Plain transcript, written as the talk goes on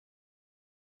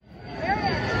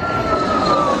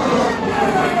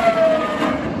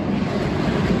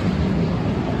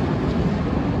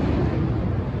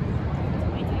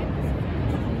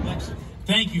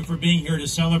being here to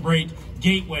celebrate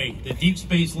Gateway, the Deep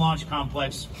Space Launch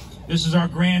Complex. This is our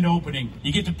grand opening.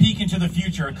 You get to peek into the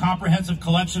future, a comprehensive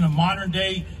collection of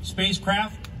modern-day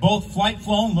spacecraft, both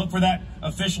flight-flown, look for that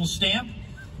official stamp,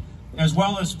 as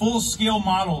well as full-scale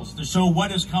models to show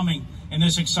what is coming in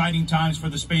this exciting times for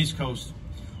the Space Coast.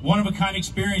 One-of-a-kind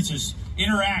experiences,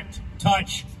 interact,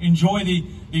 touch, enjoy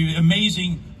the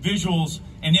amazing visuals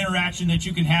and interaction that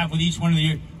you can have with each one of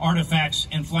the artifacts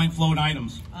and flight-flown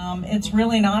items. It's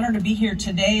really an honor to be here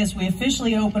today as we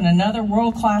officially open another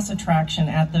world-class attraction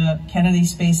at the Kennedy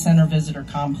Space Center Visitor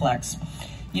Complex.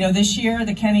 You know, this year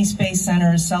the Kennedy Space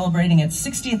Center is celebrating its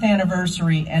 60th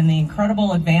anniversary and the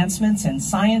incredible advancements in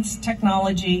science,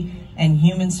 technology, and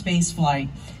human spaceflight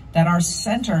that our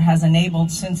center has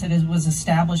enabled since it was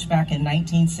established back in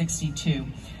 1962.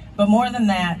 But more than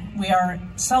that, we are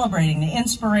celebrating the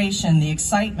inspiration, the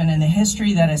excitement, and the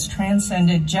history that has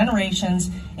transcended generations,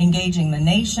 engaging the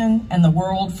nation and the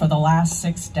world for the last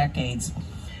 6 decades.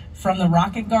 From the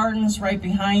rocket gardens right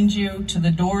behind you to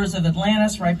the doors of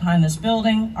Atlantis right behind this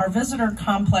building, our visitor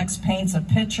complex paints a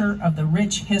picture of the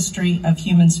rich history of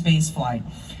human spaceflight.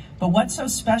 But what's so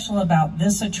special about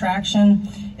this attraction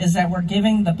is that we're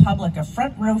giving the public a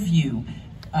front row view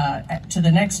to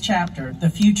the next chapter, the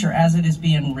future as it is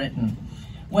being written.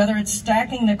 Whether it's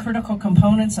stacking the critical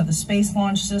components of the Space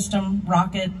Launch System,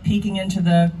 rocket, peeking into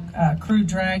the Crew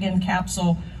Dragon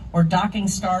capsule, or docking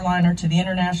Starliner to the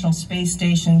International Space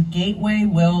Station, Gateway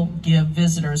will give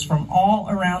visitors from all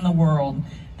around the world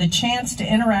the chance to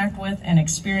interact with and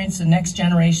experience the next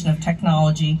generation of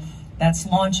technology that's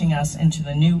launching us into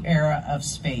the new era of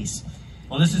space.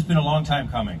 Well, this has been a long time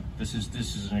coming. This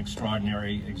is an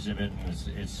extraordinary exhibit, and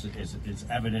it's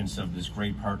evidence of this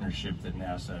great partnership that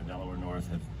NASA and Delaware North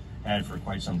have had for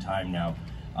quite some time now.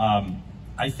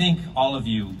 I think all of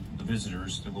you, the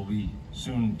visitors that will be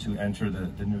soon to enter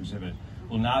the new exhibit,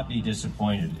 will not be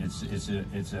disappointed.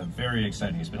 It's a very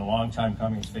exciting. It's been a long time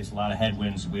coming. It's faced a lot of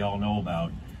headwinds that we all know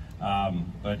about,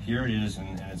 but here it is,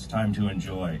 and it's time to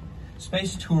enjoy.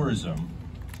 Space tourism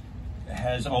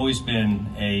has always been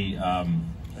a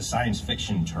science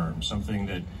fiction term, something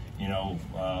that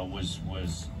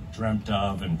was dreamt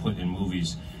of and put in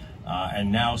movies,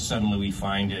 and now suddenly we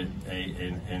find it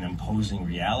an imposing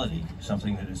reality,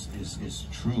 something that is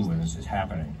true and is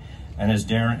happening. And as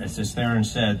Theron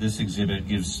said, this exhibit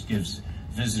gives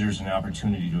visitors an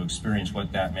opportunity to experience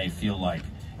what that may feel like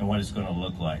and what it's going to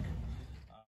look like.